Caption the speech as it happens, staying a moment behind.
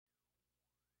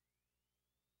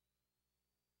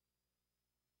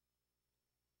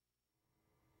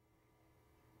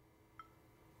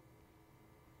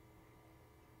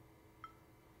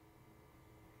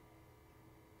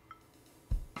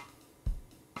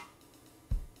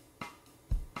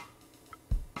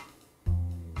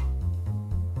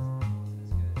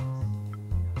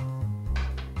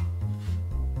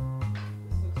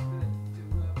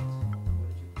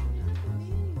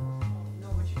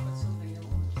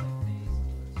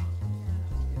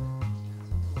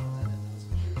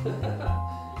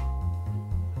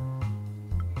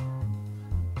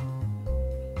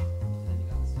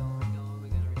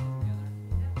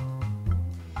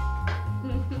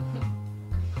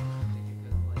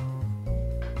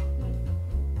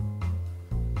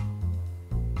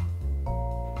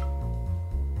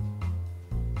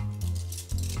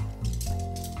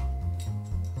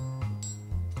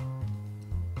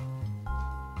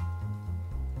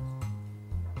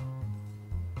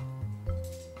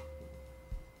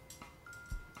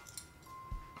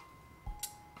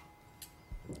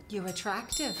You're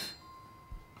attractive.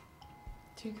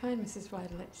 Too kind, Mrs.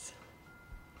 Widelitz.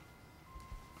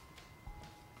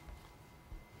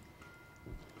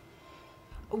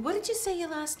 What did you say your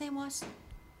last name was?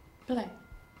 Blais.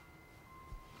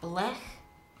 Blech?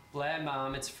 Blais,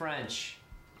 Mom, it's French.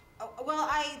 Oh, well,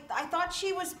 I thought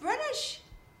she was British.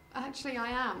 Actually,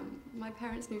 I am. My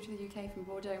parents moved to the UK from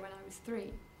Bordeaux when I was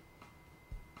 3.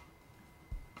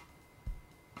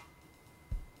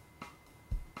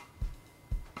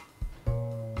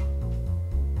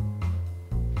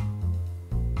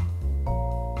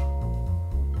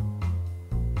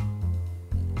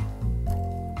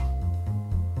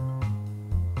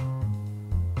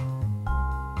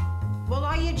 Well,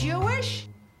 are you Jewish?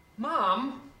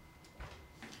 Mom!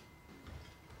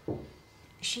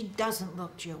 She doesn't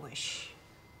look Jewish.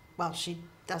 Well, she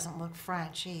doesn't look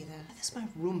French either. That's my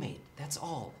roommate, that's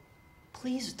all.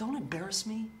 Please, don't embarrass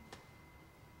me.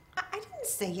 I didn't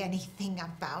say anything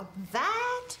about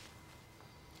that.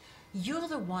 You're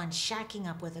the one shacking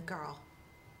up with a girl.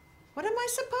 What am I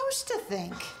supposed to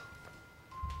think?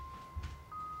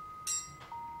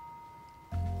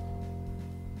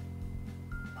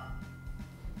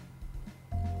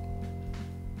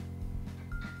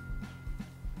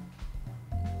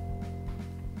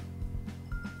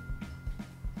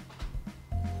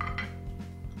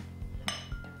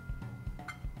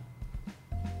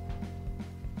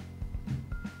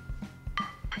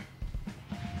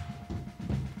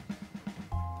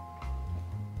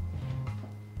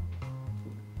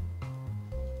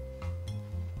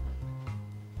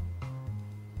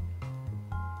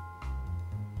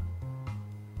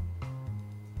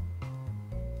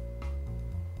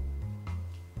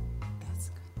 That's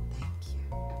good, thank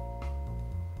you.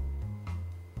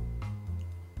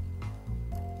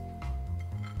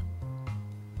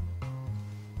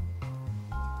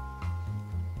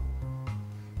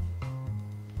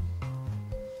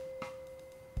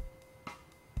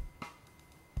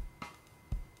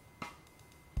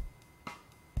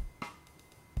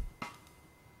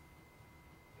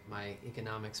 My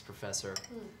economics professor,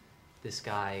 this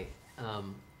guy,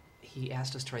 he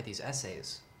asked us to write these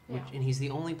essays. Yeah. And he's the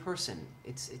only person.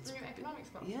 It's Your economics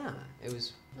class? yeah, it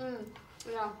was.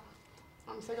 Yeah.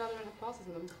 I'm so glad I don't have classes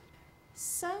in them.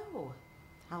 So,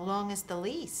 how long is the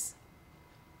lease?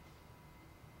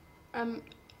 A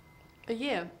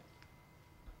year.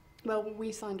 Well,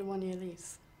 we signed a 1-year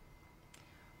lease.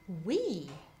 We?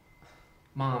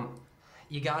 Mom,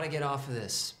 you gotta get off of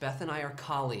this. Beth and I are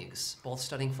colleagues, both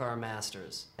studying for our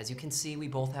masters. As you can see, we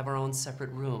both have our own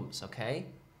separate rooms, okay?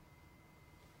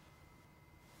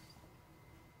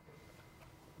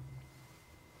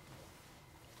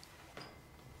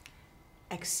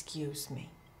 Excuse me.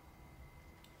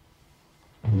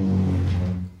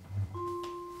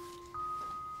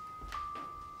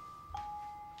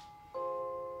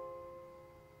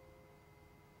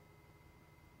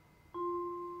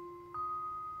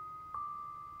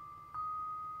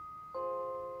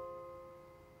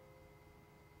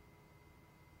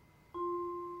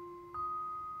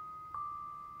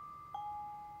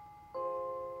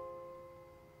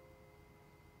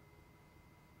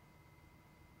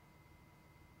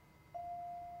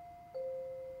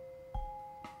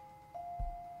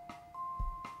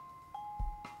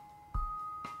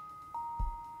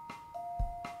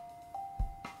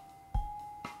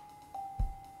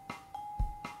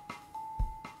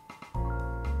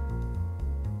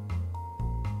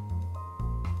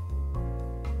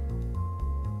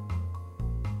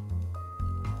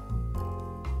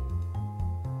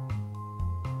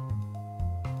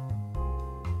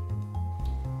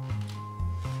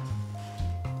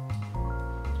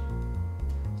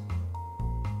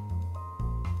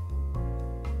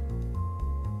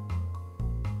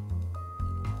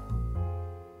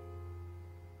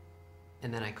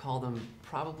 And then I called him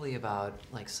probably about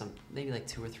maybe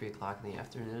 2 or 3 o'clock in the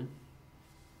afternoon.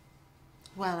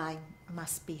 Well, I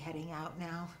must be heading out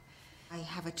now. I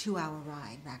have a 2-hour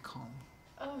ride back home.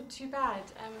 Oh, too bad.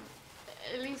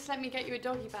 At least let me get you a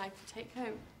doggy bag to take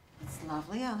home. It's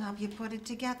lovely. I'll help you put it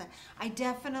together. I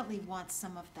definitely want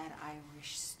some of that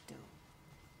Irish stew.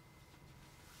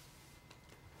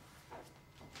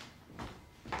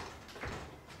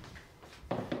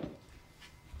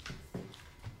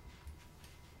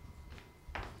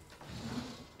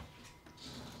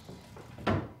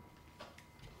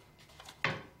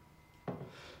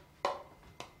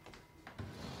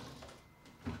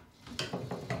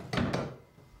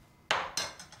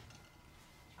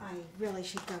 really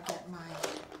should go get my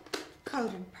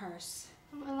coat and purse.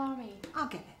 Oh, allow me. I'll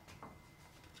get it.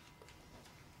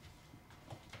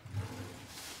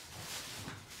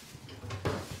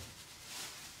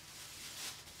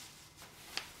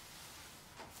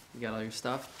 You got all your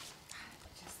stuff?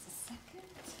 Just a second.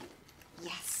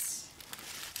 Yes.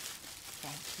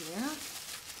 Thank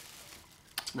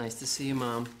you. Nice to see you,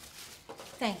 Mom.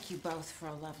 Thank you both for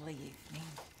a lovely evening.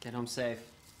 Get home safe.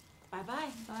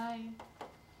 Bye-bye. Bye.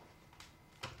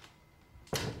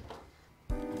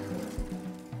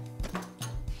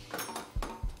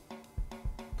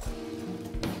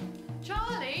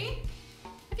 Charlie,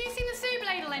 have you seen the soup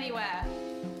ladle anywhere?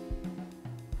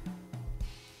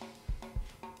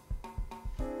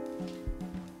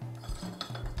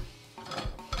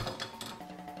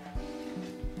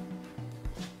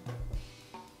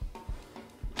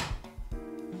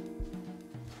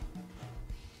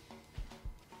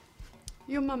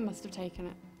 Your mum must have taken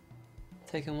it.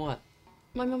 Taking what?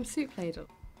 My mum's soup ladle.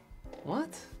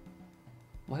 What?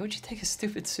 Why would you take a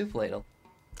stupid soup ladle?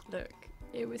 Look,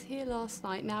 it was here last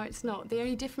night, now it's not. The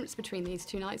only difference between these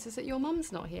two nights is that your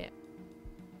mum's not here.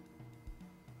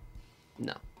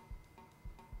 No.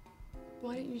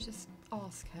 Why don't you just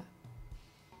ask her?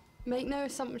 Make no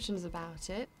assumptions about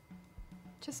it.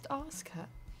 Just ask her.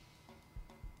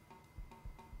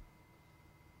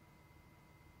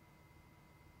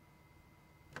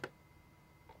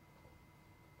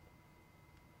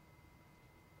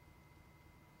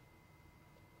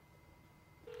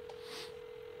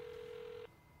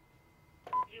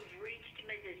 You've reached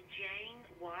Mrs. Jane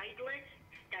Widelitz.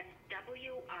 That's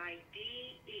Widelitz.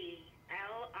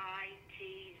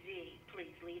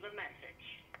 Please leave a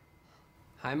message.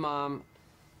 Hi, Mom.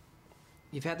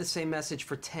 You've had the same message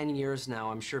for 10 years now.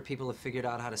 I'm sure people have figured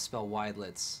out how to spell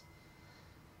Widelitz.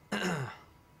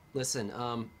 Listen,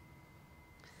 the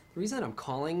reason that I'm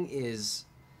calling is...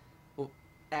 Well,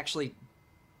 actually,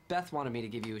 Beth wanted me to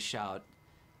give you a shout.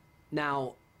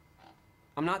 Now,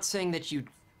 I'm not saying that you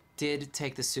did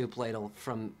take the soup ladle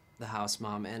from the house,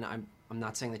 Mom, and I'm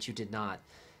not saying that you did not.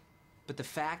 But the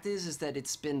fact is that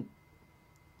it's been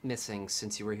missing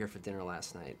since you were here for dinner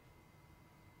last night.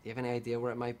 Do you have any idea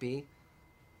where it might be?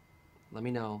 Let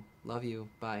me know. Love you.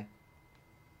 Bye.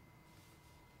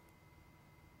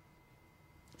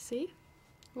 See?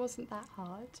 It wasn't that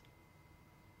hard.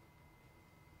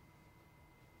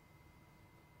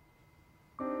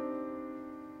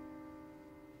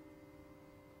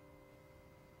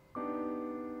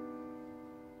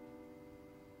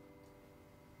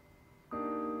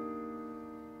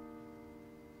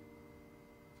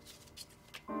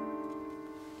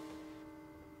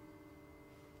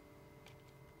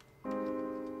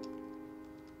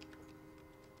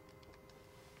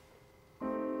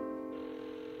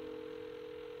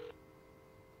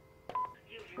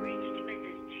 You've reached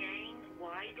Mrs. Jane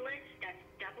Widelitz. That's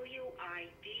Widelitz.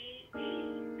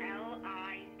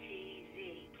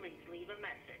 Please leave a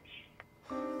message.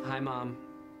 Hi, Mom.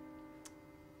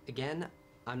 Again,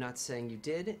 I'm not saying you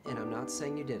did, and I'm not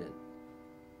saying you didn't.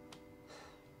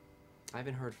 I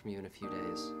haven't heard from you in a few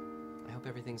days. I hope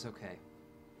everything's okay.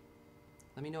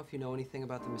 Let me know if you know anything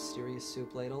about the mysterious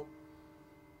soup ladle.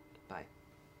 Bye.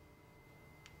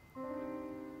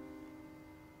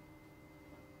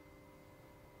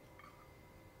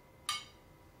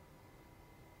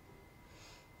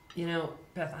 You know,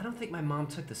 Beth, I don't think my mom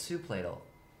took the soup ladle.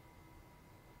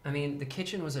 I mean, the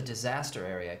kitchen was a disaster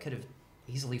area. It could have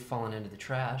easily fallen into the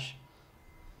trash.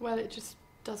 Well, it just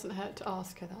doesn't hurt to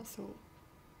ask her, that's all.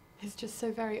 It's just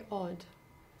so very odd.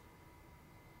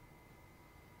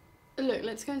 Look,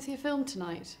 let's go and see a film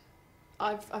tonight.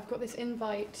 I've got this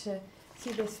invite to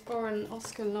see this foreign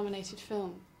Oscar-nominated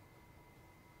film.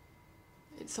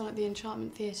 It's on at the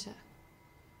Enchantment Theatre.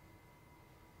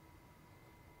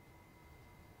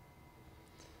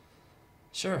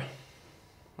 Sure.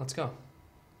 Let's go.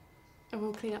 And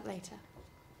we'll clean up later.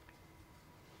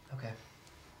 Okay.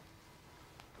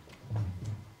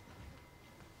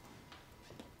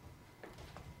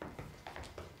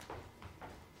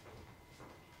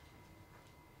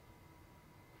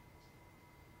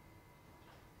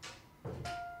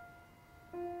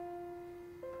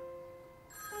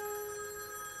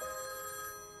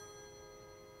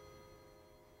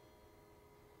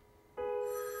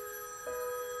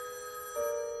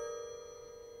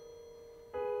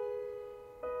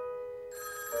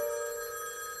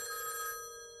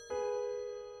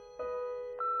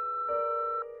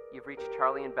 You've reached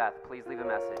Charlie and Beth. Please leave a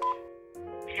message.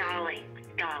 Charlie,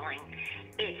 darling,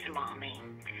 it's Mommy.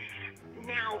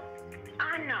 Now,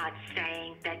 I'm not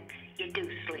saying that you do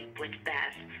sleep with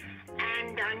Beth,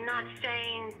 and I'm not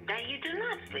saying that you do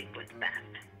not sleep with Beth.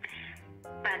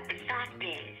 But the fact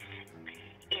is,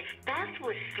 if Beth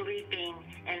was sleeping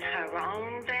in her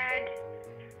own bed,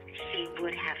 she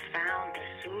would have found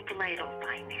the soup ladle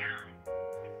by now.